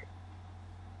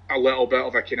a little bit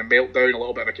of a kind of meltdown, a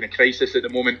little bit of a kind of crisis at the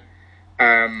moment.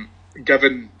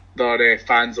 Given their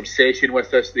fans' obsession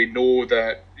with us, they know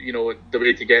that the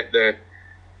way to get the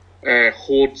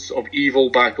hordes of evil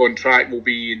back on track will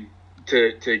be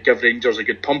to give Rangers a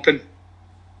good pumping.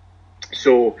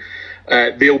 So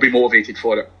they'll be motivated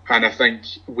for it, and I think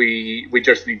we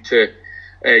just need to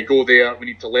go there. We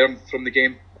need to learn from the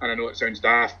game, and I know it sounds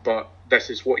daft, but this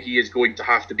is what he is going to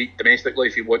have to beat domestically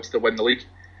if he wants to win the league.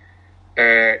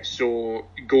 So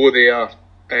go there,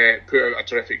 put out a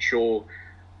terrific show,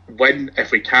 win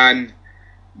if we can,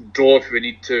 draw if we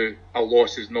need to. A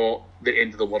loss is not the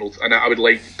end of the world, and I would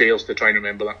like Bales to try and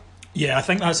remember that. Yeah, I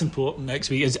think that's important next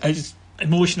week. As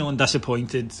emotional and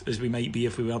disappointed as we might be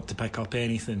if we weren't to pick up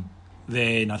anything,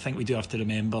 then I think we do have to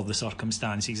remember the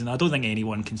circumstances, and I don't think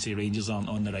anyone can say Rangers aren't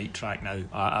on the right track now.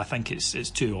 I think it's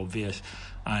too obvious,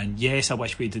 and yes, I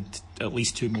wish we did at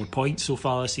least 2 more points so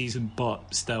far this season,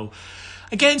 but still.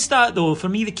 Against that though, for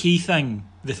me the key thing,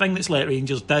 the thing that's let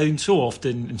Rangers down so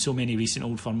often in so many recent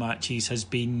Old Firm matches has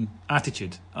been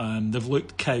attitude. They've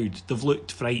looked cowed, they've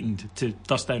looked frightened, to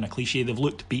dust down a cliche, they've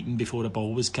looked beaten before a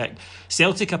ball was kicked.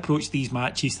 Celtic approached these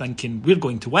matches thinking we're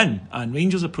going to win, and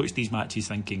Rangers approached these matches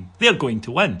thinking they're going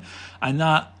to win, and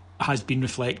that has been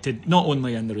reflected not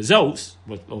only in the results,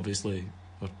 which obviously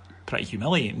were pretty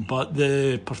humiliating, but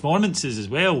the performances as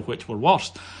well, which were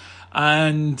worse.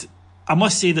 And I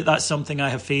must say that that's something I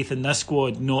have faith in this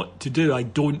squad not to do. I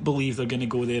don't believe they're going to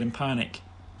go there and panic.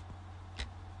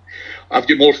 I've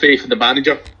got more faith in the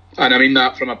manager, and I mean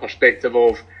that from a perspective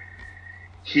of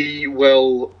he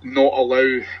will not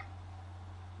allow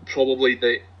probably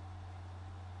the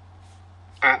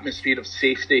atmosphere of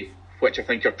safety which I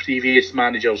think our previous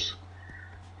managers,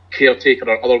 caretaker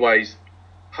or otherwise,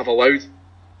 have allowed.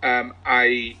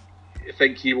 I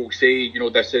think he will say,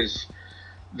 this is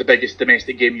the biggest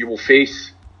domestic game you will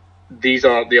face. These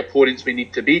are the opponents we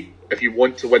need to beat if you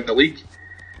want to win the league.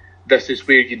 This is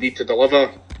where you need to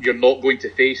deliver. You're not going to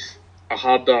face a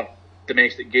harder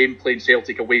domestic game playing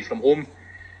Celtic away from home.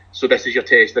 So this is your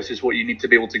test. This is what you need to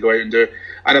be able to go out and do.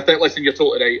 And I think, listen, you're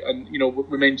totally right. And,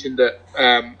 we mentioned that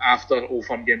after Old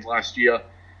Firm games last year,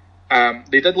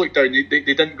 they did look down. They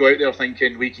didn't go out there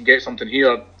thinking we can get something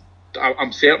here.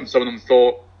 I'm certain some of them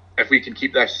thought if we can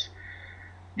keep this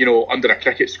under a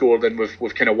cricket score, then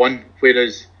we've kind of won.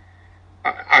 Whereas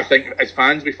I think as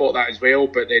fans we thought that as well,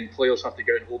 but then players have to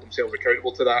go and hold themselves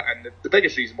accountable to that. And the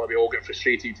biggest reason why we all get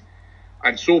frustrated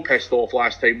and so pissed off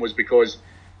last time was because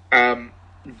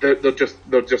there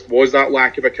just was that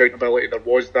lack of accountability. There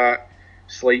was that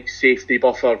slight safety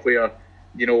buffer where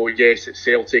yes, it's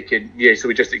Celtic, and yes, so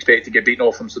we just expect to get beaten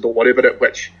off them, so don't worry about it.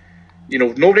 Which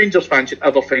no Rangers fan should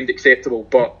ever find acceptable.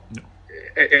 But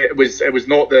it was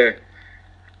not the.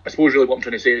 I suppose really what I'm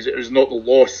trying to say is it was not the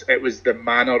loss, it was the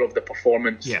manner of the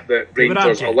performance that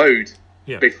Rangers allowed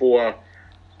before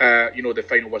the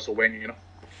final whistle went.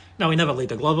 No, we never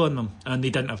laid a glove on them, and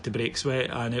they didn't have to break sweat,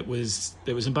 and it was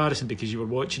embarrassing because you were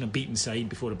watching a beaten side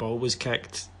before a ball was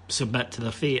kicked submit to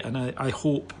their fate, and I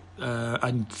hope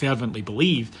and fervently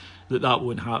believe that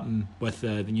won't happen with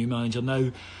the new manager.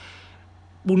 Now,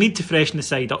 we'll need to freshen the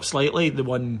side up slightly. The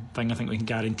one thing I think we can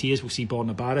guarantee is we'll see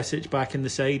Borna Barisic back in the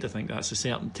side. I think that's a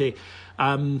certainty.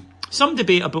 Some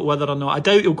debate about whether or not, I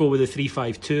doubt he'll go with a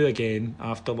 3-5-2 again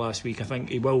after last week. I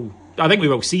think we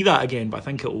will see that again, but I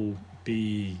think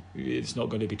it's not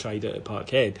going to be tried out at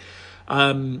Parkhead.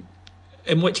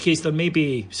 In which case there may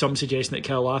be some suggestion that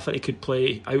Kyle Lafferty could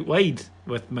play out wide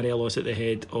with Morelos at the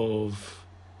head of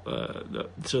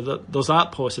there's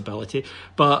that possibility,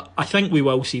 but I think we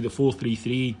will see the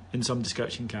 4-3-3 in some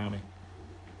description, Cammy.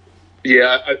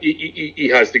 Yeah, he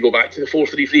has to go back to the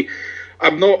 4-3-3.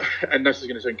 I'm not, and this is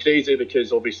going to sound crazy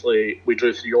because obviously we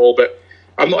drew 3-3, but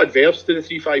I'm not adverse to the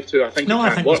 3-5-2. I think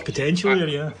there's potential here.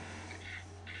 Yeah,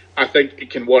 I think it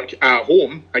can work at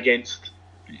home against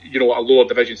a lower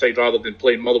division side rather than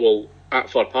playing Motherwell at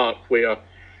Fir Park, where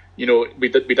we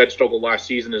did struggle last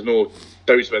season. There's no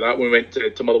doubts about that when we went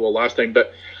to Motherwell last time.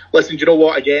 But listen, do you know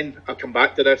what? Again, I'll come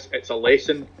back to this. It's a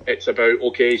lesson. It's about,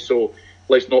 okay, so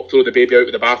let's not throw the baby out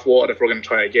with the bathwater. If we're going to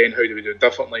try it again, how do we do it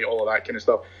differently? All of that kind of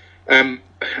stuff.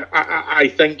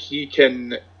 I think he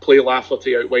can play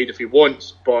Lafferty out wide if he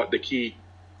wants, but the key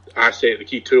asset, the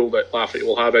key tool that Lafferty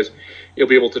will have is he'll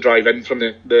be able to drive in from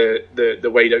the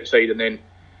wide outside and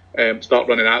then start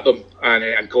running at them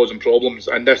and causing problems.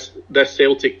 And this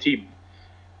Celtic team,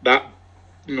 that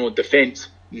defence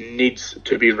needs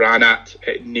to be ran at.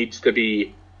 It needs to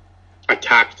be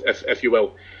attacked, if you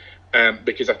will,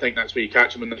 because I think that's where you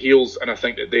catch them on their heels, and I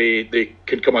think that they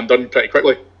can come undone pretty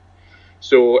quickly.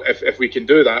 So if we can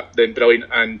do that, then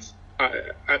brilliant. And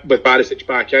with Barisic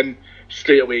back in,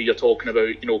 straight away you're talking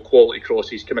about quality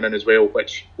crosses coming in as well,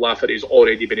 which Lafferty's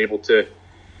already been able to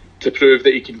prove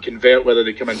that he can convert, whether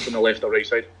they come in from the left or right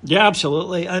side. Yeah,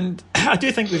 absolutely. And I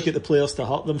do think we've got the players to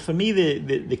hurt them. For me,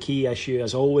 the key issue,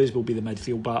 as always, will be the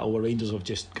midfield battle, where Rangers have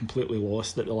just completely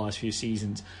lost it the last few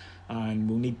seasons, and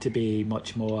we'll need to be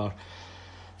much more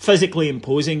physically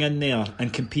imposing in there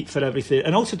and compete for everything,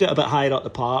 and also do it a bit higher up the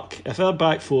park. If our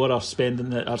back four are if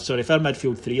our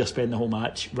midfield three are spending the whole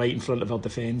match right in front of our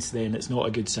defence, then it's not a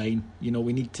good sign.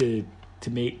 We need to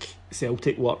make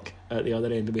Celtic work at the other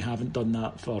end, and we haven't done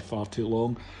that for far too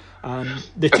long. I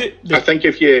think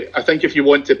if you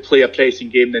want to play a pressing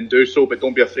game, then do so, but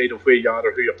don't be afraid of where you are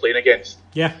or who you're playing against.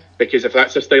 Yeah. Because if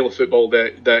that's a style of football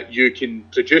that you can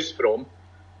produce from,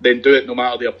 then do it no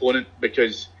matter the opponent.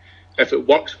 Because if it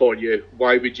works for you,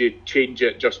 why would you change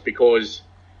it just because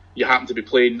you happen to be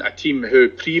playing a team who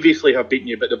previously have beaten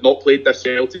you, but they've not played this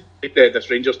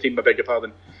Rangers team, I beg your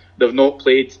pardon. They've not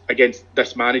played against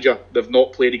this manager. They've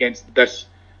not played against this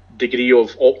degree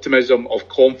of optimism, of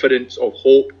confidence, of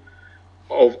hope,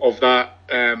 of that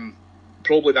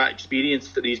probably that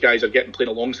experience that these guys are getting playing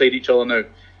alongside each other now.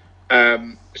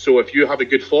 So if you have a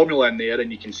good formula in there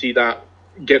and you can see that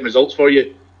getting results for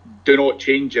you, do not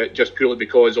change it just purely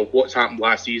because of what's happened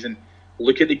last season.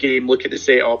 Look at the game, look at the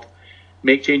setup,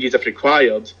 make changes if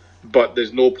required, but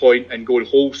there's no point in going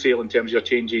wholesale in terms of your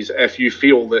changes if you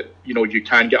feel that you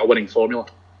can get a winning formula.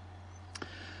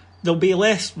 There'll be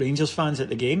less Rangers fans at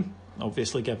the game,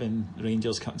 obviously, given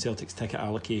Rangers cut Celtic's ticket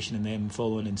allocation and them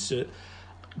following in suit.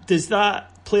 Does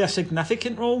that play a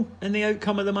significant role in the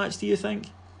outcome of the match, do you think?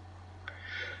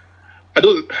 I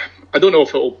don't know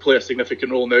if it will play a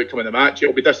significant role in the outcome of the match.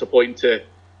 It'll be disappointing to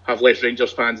have less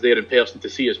Rangers fans there in person to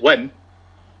see us win.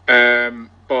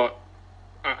 But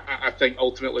I think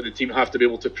ultimately the team have to be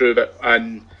able to prove it.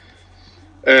 And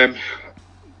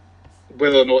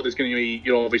whether or not there's going to be,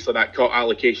 obviously that cut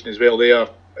allocation as well there,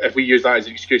 if we use that as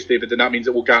an excuse, David, then that means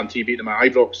it will guarantee beat them at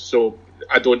Ibrox. So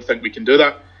I don't think we can do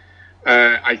that.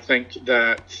 I think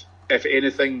that if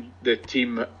anything, the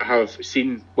team have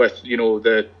seen with,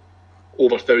 the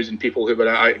over 1,000 people who were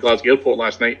at Glasgow Airport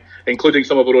last night, including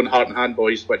some of our own Heart and Hand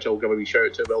boys, which I'll give a wee shout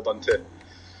out to. Well done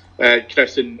to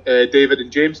Chris and David and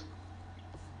James.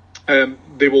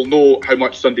 They will know how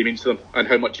much Sunday means to them and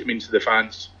how much it means to the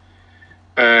fans.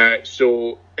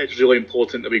 So it's really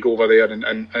important that we go over there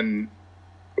and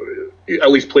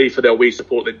at least play for the away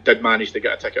support that did manage to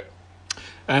get a ticket.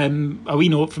 A wee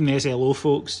note from the SLO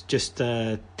folks, just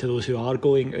to those who are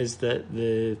going, is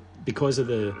that because of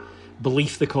the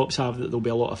belief the cops have that there'll be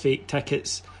a lot of fake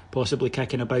tickets possibly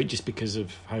kicking about just because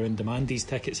of how in demand these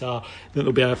tickets are, that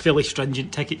there'll be a fairly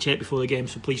stringent ticket check before the game,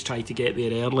 so please try to get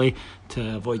there early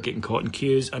to avoid getting caught in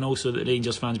queues, and also that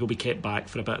Rangers fans will be kept back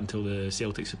for a bit until the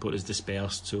Celtic support is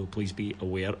dispersed, so please be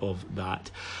aware of that.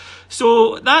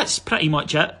 So that's pretty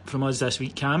much it from us this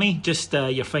week, Cammy. Just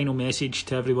your final message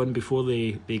to everyone before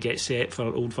they get set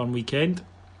for Old Firm weekend.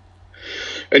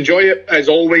 Enjoy it, as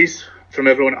always. From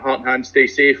everyone at Heart and Hand, stay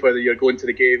safe, whether you're going to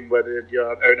the game, whether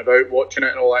you're out and about watching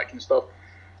it and all that kind of stuff.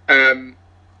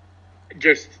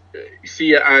 Just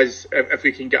see it as if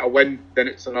we can get a win, then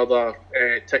it's another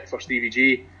tick for Stevie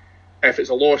G. If it's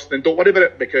a loss, then don't worry about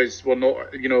it, because we're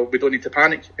not, we don't need to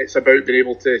panic. It's about being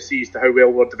able to see as to how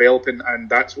well we're developing, and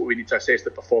that's what we need to assess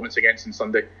the performance against on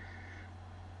Sunday.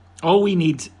 All we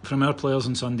need from our players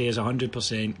on Sunday is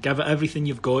 100%. Give it everything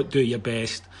you've got, do your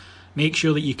best. Make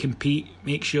sure that you compete.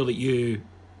 Make sure that you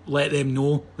let them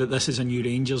know that this is a new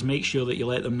Rangers. Make sure that you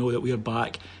let them know that we're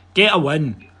back. Get a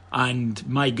win, and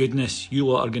my goodness, you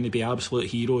lot are going to be absolute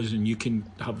heroes, and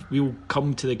we'll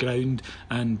come to the ground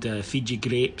and feed you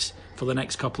grapes for the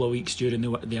next couple of weeks during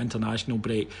the international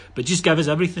break. But just give us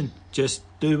everything. Just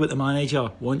do what the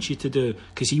manager wants you to do,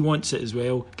 because he wants it as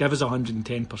well. Give us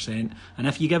 110%, and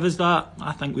if you give us that,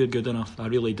 I think we're good enough. I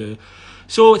really do.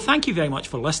 So thank you very much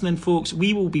for listening, folks.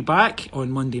 We will be back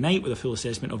on Monday night with a full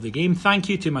assessment of the game. Thank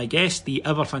you to my guest, the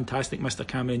ever fantastic Mr.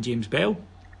 Cameron James Bell.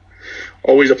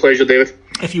 Always a pleasure, David.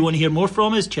 If you want to hear more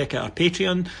from us, check out our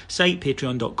Patreon site,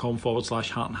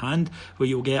 patreon.com/heartandhand, where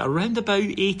you'll get around about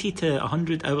 80 to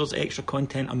 100 hours extra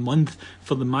content a month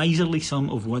for the miserly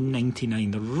sum of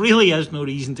 $1.99. There really is no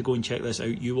reason to go and check this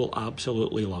out. You will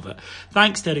absolutely love it.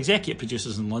 Thanks to our executive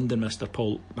producers in London, Mr.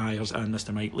 Paul Myers and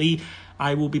Mr. Mike Lee.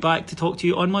 I will be back to talk to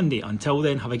you on Monday. Until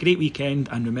then, have a great weekend,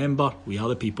 and remember, we are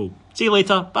the people. See you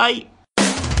later. Bye.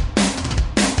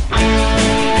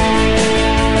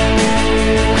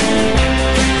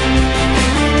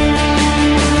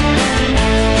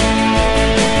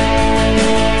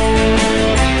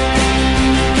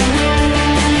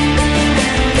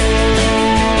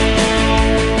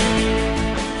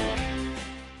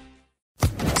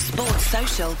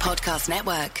 Podcast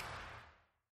Network.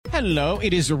 Hello,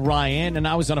 it is Ryan, and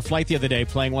I was on a flight the other day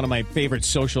playing one of my favorite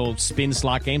social spin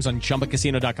slot games on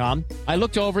ChumbaCasino.com. I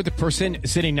looked over at the person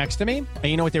sitting next to me, and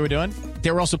you know what they were doing?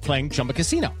 They were also playing Chumba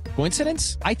Casino.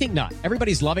 Coincidence? I think not.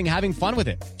 Everybody's loving having fun with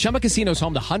it. Chumba Casino is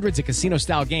home to hundreds of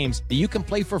casino-style games that you can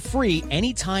play for free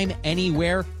anytime,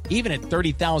 anywhere, even at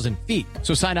 30,000 feet.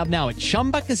 So sign up now at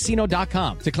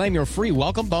ChumbaCasino.com to claim your free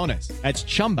welcome bonus. That's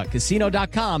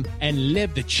ChumbaCasino.com and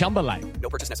live the Chumba life. No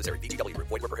purchase necessary. VGW.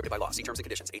 Void where prohibited by law. See terms and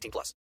conditions. 18+.